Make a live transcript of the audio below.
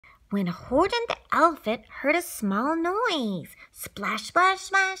when Horton the elephant heard a small noise. Splash, splash,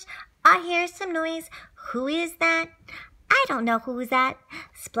 splash. I hear some noise. Who is that? I don't know who's that.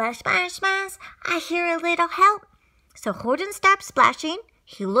 Splash, splash, splash. I hear a little help. So Horton stopped splashing.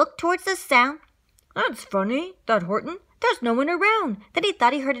 He looked towards the sound. That's funny, thought Horton. There's no one around. Then he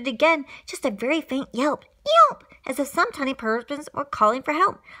thought he heard it again, just a very faint yelp. Yelp! As if some tiny persons were calling for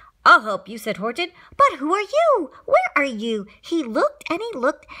help. I'll help you, said Horton. But who are you? Where are you? He looked,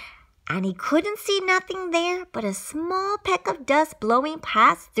 and he couldn't see nothing there but a small peck of dust blowing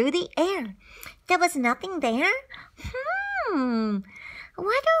past through the air. There was nothing there? Wonder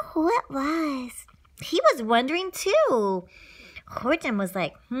who it was. He was wondering too. Horton was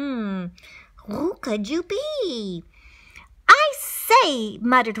like, who could you be? I say,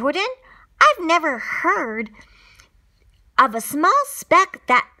 muttered Horton, I've never heard of a small speck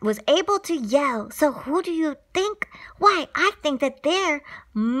that was able to yell. So who do you think? Why, I think that there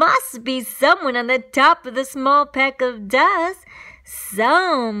must be someone on the top of the small peck of dust.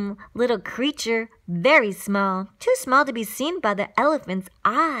 Some little creature, very small, too small to be seen by the elephant's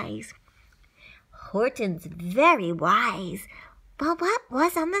eyes. Horton's very wise. Well, what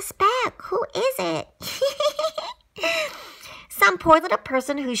was on the speck? Who is it? Some poor little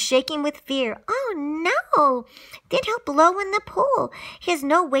person who's shaking with fear. Oh, no. Then he'll blow in the pool. He has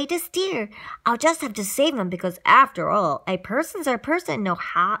no way to steer. I'll just have to save him because, after all, a person's a person, no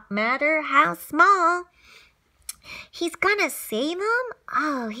matter how small. He's gonna save him?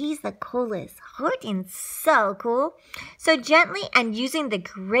 Oh, he's the coolest. Horton's so cool. So gently and using the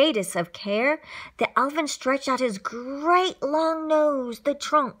greatest of care, the elephant stretched out his great long nose, the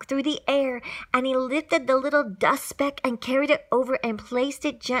trunk, through the air, and he lifted the little dust speck and carried it over and placed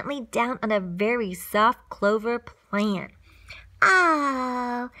it gently down on a very soft clover plant.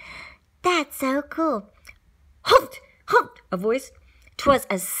 Oh, that's so cool. Humped, humped, a voice. 'Twas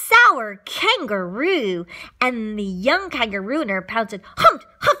a sour kangaroo, and the young kangaroo in her pounced, humped,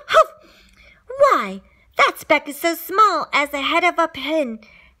 humph, humph. Why, that speck is so small as the head of a pin.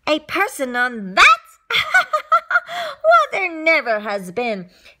 A person on that? Well, there never has been.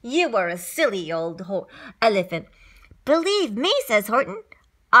 You are a silly old elephant. Believe me, says Horton.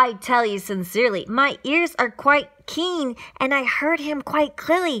 I tell you sincerely, my ears are quite keen, and I heard him quite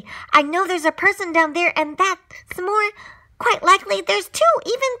clearly. I know there's a person down there, and that's more. Quite likely there's 2,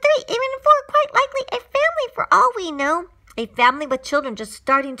 even 3, even 4, quite likely a family for all we know. A family with children just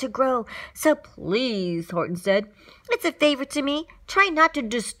starting to grow. So please, Horton said, it's a favor to me. Try not to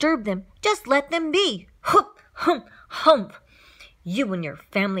disturb them. Just let them be. Hump, hump, hump. You and your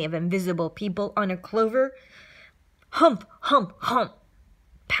family of invisible people on a clover. Hump, hump, hump,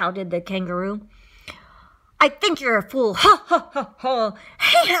 pouted the kangaroo. I think you're a fool. Ha, ha, ha, ha.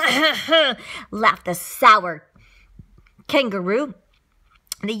 Ha, ha, ha, laughed the sour kangaroo.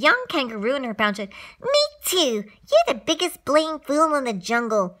 The young kangaroo in her pouch said, Me too. You're the biggest blame fool in the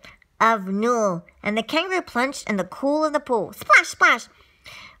jungle of Newell. And the kangaroo plunged in the cool of the pool. Splash, splash.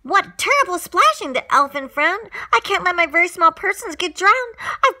 What terrible splashing, the elephant frowned. I can't let my very small persons get drowned.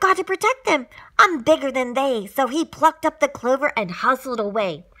 I've got to protect them. I'm bigger than they. So he plucked up the clover and hustled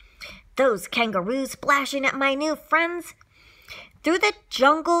away. Those kangaroos splashing at my new friends. Through the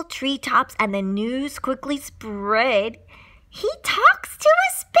jungle treetops and the news quickly spread. He talks to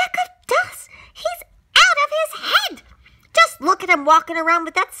a speck of dust. He's out of his head. Just look at him walking around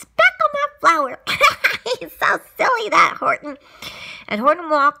with that speck on that flower. He's so silly, that Horton. And Horton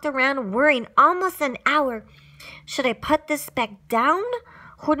walked around worrying almost an hour. Should I put this speck down?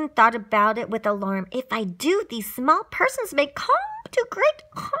 Horton thought about it with alarm. If I do, these small persons may come to great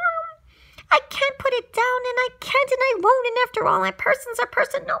harm. I can't put it down, and I can't, and I won't. And after all, a person's a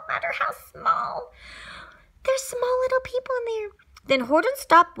person, no matter how small. There's small little people in there. Then Horton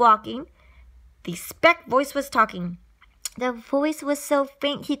stopped walking. The speck voice was talking. The voice was so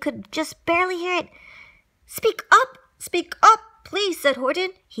faint he could just barely hear it. Speak up, please, said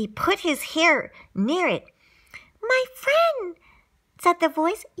Horton. He put his hair near it. My friend, said the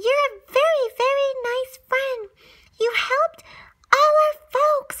voice, you're a very, very nice friend. You helped all our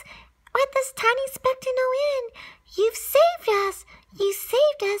folks with this tiny speck to no end. You've saved us. You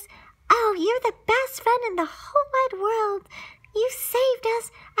saved us. Oh, you're the best friend in the whole wide world. You saved us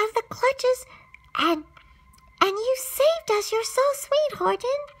out of the clutches, and you saved us. You're so sweet, Horton.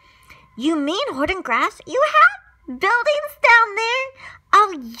 You mean, Horton Grass, you have buildings down there?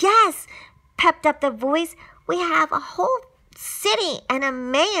 Oh, yes, pepped up the voice. We have a whole city and a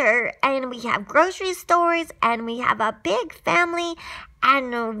mayor, and we have grocery stores, and we have a big family,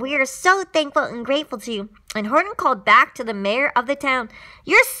 and we're so thankful and grateful to you." And Horton called back to the mayor of the town,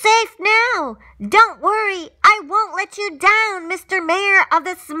 "You're safe now. Don't worry. I won't let you down, Mr. Mayor of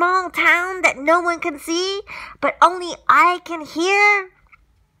the small town that no one can see, but only I can hear.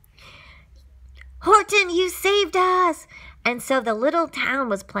 Horton, you saved us." And so the little town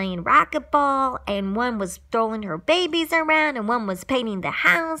was playing racquetball, and one was throwing her babies around, and one was painting the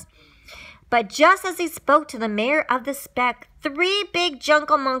house. But just as he spoke to the mayor of the speck, 3 big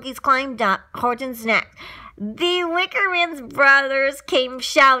jungle monkeys climbed up Horton's neck. The Wickerman's brothers came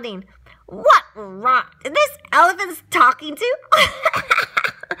shouting, "What rot is this elephant's talking to?"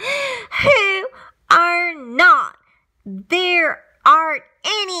 "Who are not? There aren't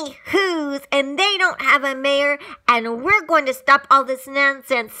any who's, and they don't have a mayor, and we're going to stop all this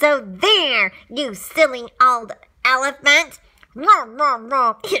nonsense. So there, you silly old elephant."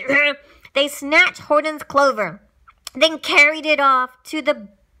 They snatched Horton's clover, then carried it off to the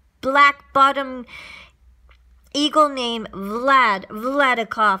black-bottomed eagle named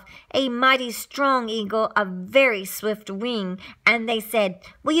Vladikov, a mighty strong eagle of very swift wing, and they said,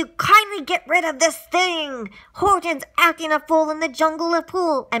 "Will you kindly get rid of this thing? Horton's acting a fool in the jungle of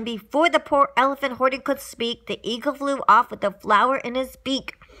Pool." And before the poor elephant Horton could speak, the eagle flew off with a flower in his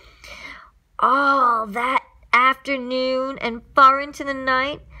beak. All that afternoon and far into the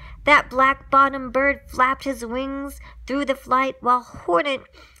night, that black-bottomed bird flapped his wings through the flight while Horton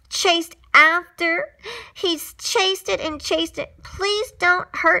chased after. He chased it and chased it. "Please don't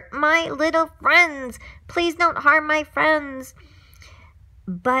hurt my little friends. Please don't harm my friends."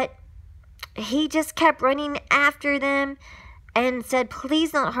 But he just kept running after them and said,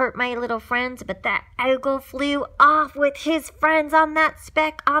 "Please don't hurt my little friends." But that eagle flew off with his friends on that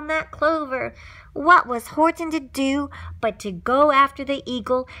speck, on that clover. What was Horton to do but to go after the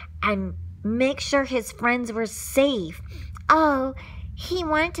eagle and make sure his friends were safe? Oh, he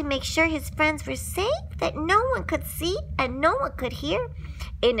wanted to make sure his friends were safe, that no one could see and no one could hear.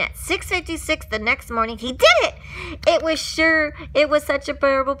 And at 6:56 the next morning, he did it. It was such a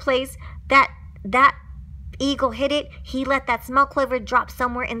bearable place that eagle hit it. He let that small clover drop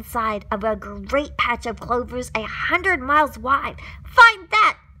somewhere inside of a great patch of clovers 100 miles wide. "Find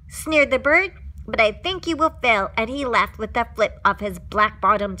that," sneered the bird. "But I think you will fail," and he laughed with a flip of his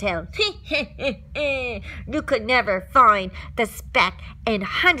black-bottomed tail. "You could never find the speck in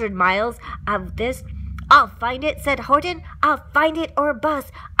 100 miles of this." "I'll find it," said Horton. "I'll find it or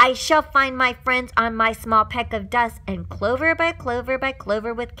bust. I shall find my friends on my small peck of dust." And clover by clover by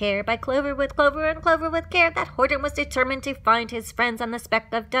clover with care, by clover with clover and clover with care, that Horton was determined to find his friends on the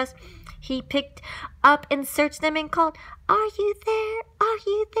speck of dust. He picked up and searched them and called, "Are you there? Are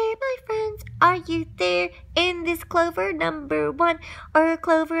you there, my friends? Are you there in this clover number 1 or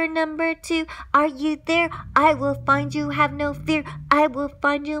clover number 2? Are you there? I will find you, have no fear. I will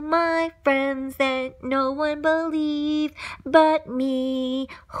find you, my friends, that no one believed but me,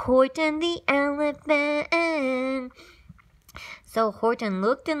 Horton the elephant." So Horton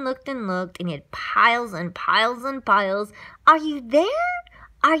looked and looked and looked, and he had piles and piles and piles. "Are you there?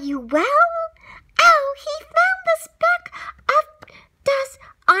 Are you well?" Oh, he found the speck of dust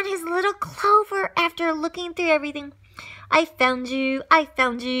on his little clover after looking through everything. "I found you, I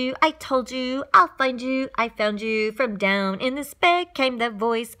found you, I told you, I'll find you, I found you." From down in the speck came the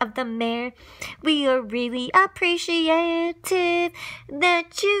voice of the mayor. "We are really appreciative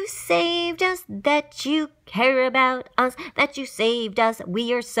that you saved us, that you care about us, that you saved us.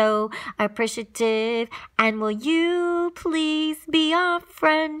 We are so appreciative. And will you please be our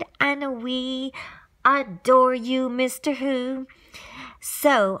friend? And we adore you, Mr. Who."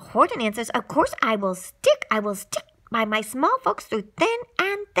 So Horton answers, "Of course I will stick by my small folks through thin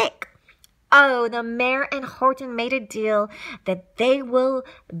and thick." Oh, the mayor and Horton made a deal that they will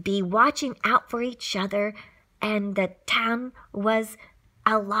be watching out for each other, and the town was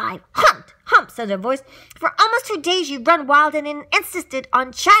alive. "Hump, hump," said a voice. "For almost 2 days you've run wild and insisted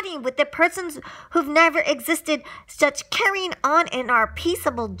on chatting with the persons who've never existed. Such carrying on in our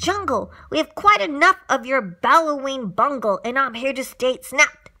peaceable jungle. We have quite enough of your bellowing bungle, and I'm here to state,"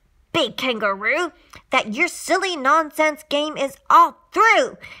 snapped Big Kangaroo, "that your silly nonsense game is all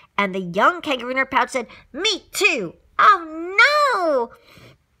through." And the young kangaroo in her pouch said, "Me too." Oh no!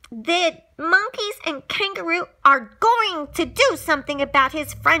 The monkeys and kangaroo are going to do something about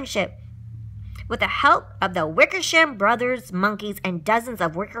his friendship. With the help of the Wickersham brothers, monkeys, and dozens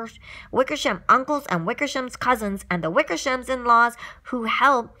of Wickersham uncles and Wickersham's cousins and the Wickersham's in-laws who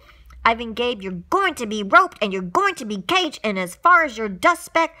help, I've engaged, you're going to be roped and you're going to be caged, and as far as your dust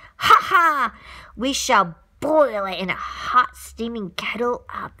speck, ha ha, we shall boil it in a hot steaming kettle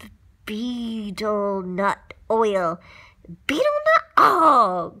of betel nut oil. beetle nut?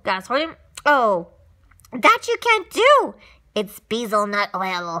 Oh, gasped Horton. Oh, that you can't do. It's bezel nut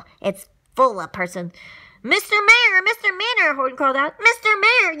oil. It's full of person. Mr. Mayor, Horton called out. Mr.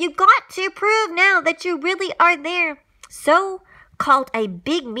 Mayor, you got to prove now that you really are there. So called a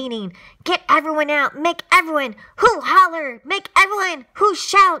big meeting. Get everyone out. Make everyone who holler. Make everyone who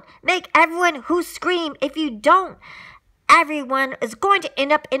shout. Make everyone who scream. If you don't, everyone is going to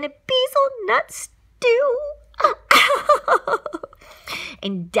end up in a bezel nut stew.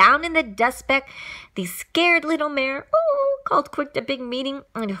 And down in the dust speck, the scared little mayor called quick the big meeting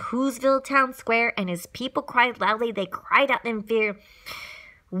in Whoville Town Square, and his people cried loudly. They cried out in fear.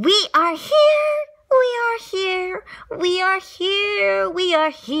 We are here! We are here! We are here! We are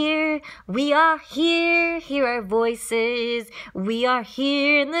here! We are here! Hear our voices! We are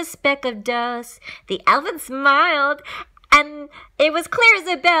here in the speck of dust. The elephant smiled, and it was clear as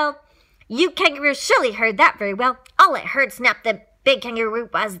a bell. You kangaroo surely heard that very well. All it heard, snapped the big kangaroo,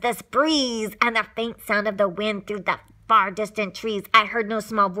 was this breeze and the faint sound of the wind through the far distant trees. I heard no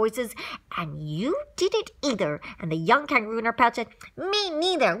small voices, and you didn't either. And the young kangaroo in her pouch said, Me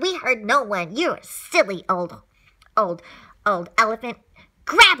neither. We heard no one. You're a silly old elephant.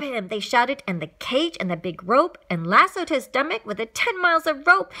 Grab him, they shouted, and the cage and the big rope, and lassoed his stomach with the 10 miles of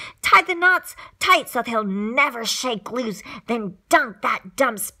rope. Tie the knots tight so they'll never shake loose. Then dunk that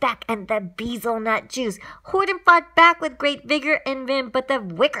dumb speck and the bezel nut juice. Horton fought back with great vigor and vim, but the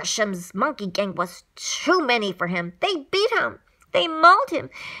Wickersham's monkey gang was too many for him. They beat him. They mauled him.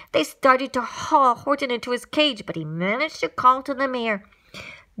 They started to haul Horton into his cage, but he managed to call to the mayor.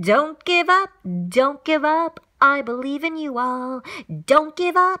 Don't give up. Don't give up. I believe in you all. Don't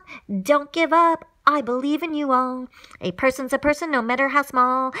give up. Don't give up. I believe in you all. A person's a person, no matter how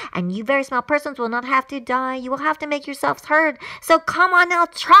small. And you very small persons will not have to die. You will have to make yourselves heard. So come on now,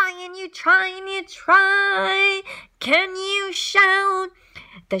 try and you try and you try. Can you shout?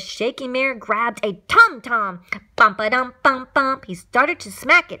 The shaky mayor grabbed a tom-tom. Bump-a-dum-bump-bump. He started to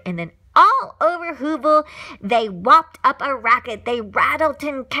smack it, and then all over Whoville, they whopped up a racket. They rattled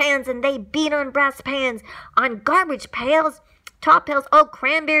tin cans and they beat on brass pans, on garbage pails, top pails,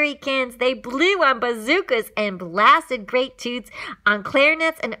 cranberry cans. They blew on bazookas and blasted great toots on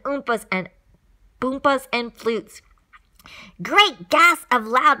clarinets and oompas and boompas and flutes. Great gasps of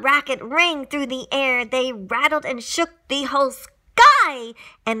loud racket rang through the air. They rattled and shook the whole sky.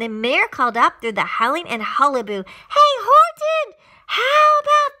 And the mayor called up through the howling and hullabaloo, Hey, Horton! How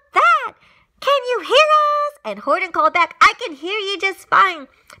about that? Can you hear us? And Horton called back, I can hear you just fine.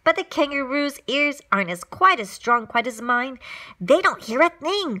 But the kangaroo's ears aren't quite as strong, quite as mine. They don't hear a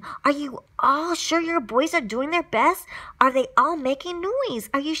thing. Are you all sure your boys are doing their best? Are they all making noise?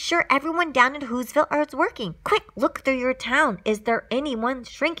 Are you sure everyone down in Whoville is working? Quick, look through your town. Is there anyone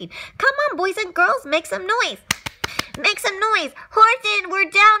shrinking? Come on, boys and girls, make some noise. Make some noise. Horton, we're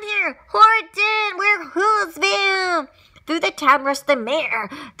down here. Horton, we're Whoville. Through the town rushed the mayor,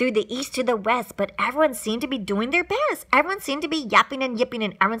 through the east to the west, but everyone seemed to be doing their best. Everyone seemed to be yapping and yipping,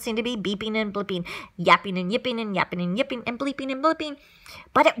 and everyone seemed to be beeping and blipping, yapping and yipping and yapping and yipping and bleeping and blipping.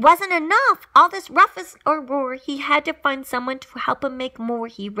 But it wasn't enough. All this ruffus or roar, he had to find someone to help him make more.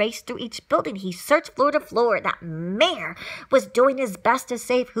 He raced through each building. He searched floor to floor. That mayor was doing his best to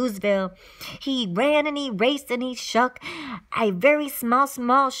save Whoville. He ran and he raced and he shook. A very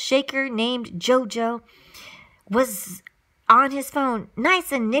small shaker named Jojo was on his phone,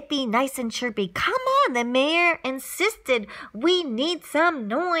 nice and nippy, nice and chirpy. Come on, the mayor insisted. We need some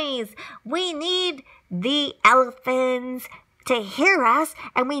noise. We need the elephants to hear us,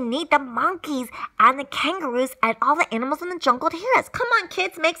 and we need the monkeys and the kangaroos and all the animals in the jungle to hear us. Come on,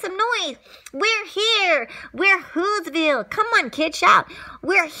 kids, make some noise. We're here. We're Whoville. Come on, kids, shout.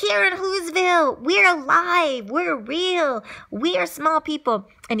 We're here in Whoville. We're alive. We're real. We are small people.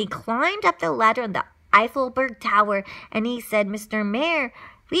 And he climbed up the ladder in the Eiffelberg Tower, and he said, Mr. Mayor,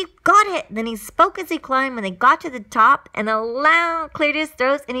 we've got it. Then he spoke as he climbed. When they got to the top, and a loud cleared his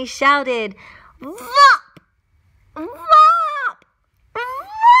throat, and he shouted, Vop! Vop!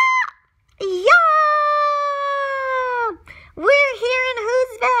 Vop! Yum! We're here in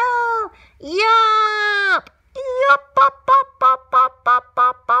Whoville! Yup! Yup! Bop, bop, bop, bop, bop,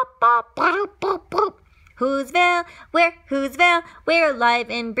 bop, bop, bop, bop, bop, bop. Whoville, we're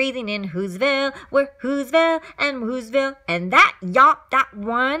alive and breathing in Whoville, we're Whoville, and that yop, that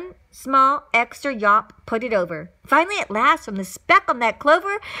one small extra yop put it over. Finally, at last, from the speck on that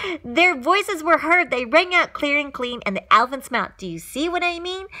clover, their voices were heard. They rang out clear and clean, and the elephants smiled. Do you see what I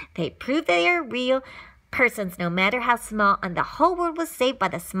mean? They prove they are real. Persons, no matter how small, and the whole world was saved by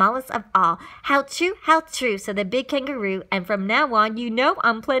the smallest of all. How true, said the big kangaroo. And from now on, you know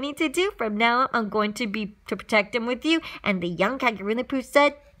I'm planning to do. From now on, I'm going to protect him with you. And the young kangaroo in the pool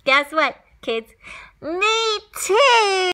said, guess what, kids? Me too!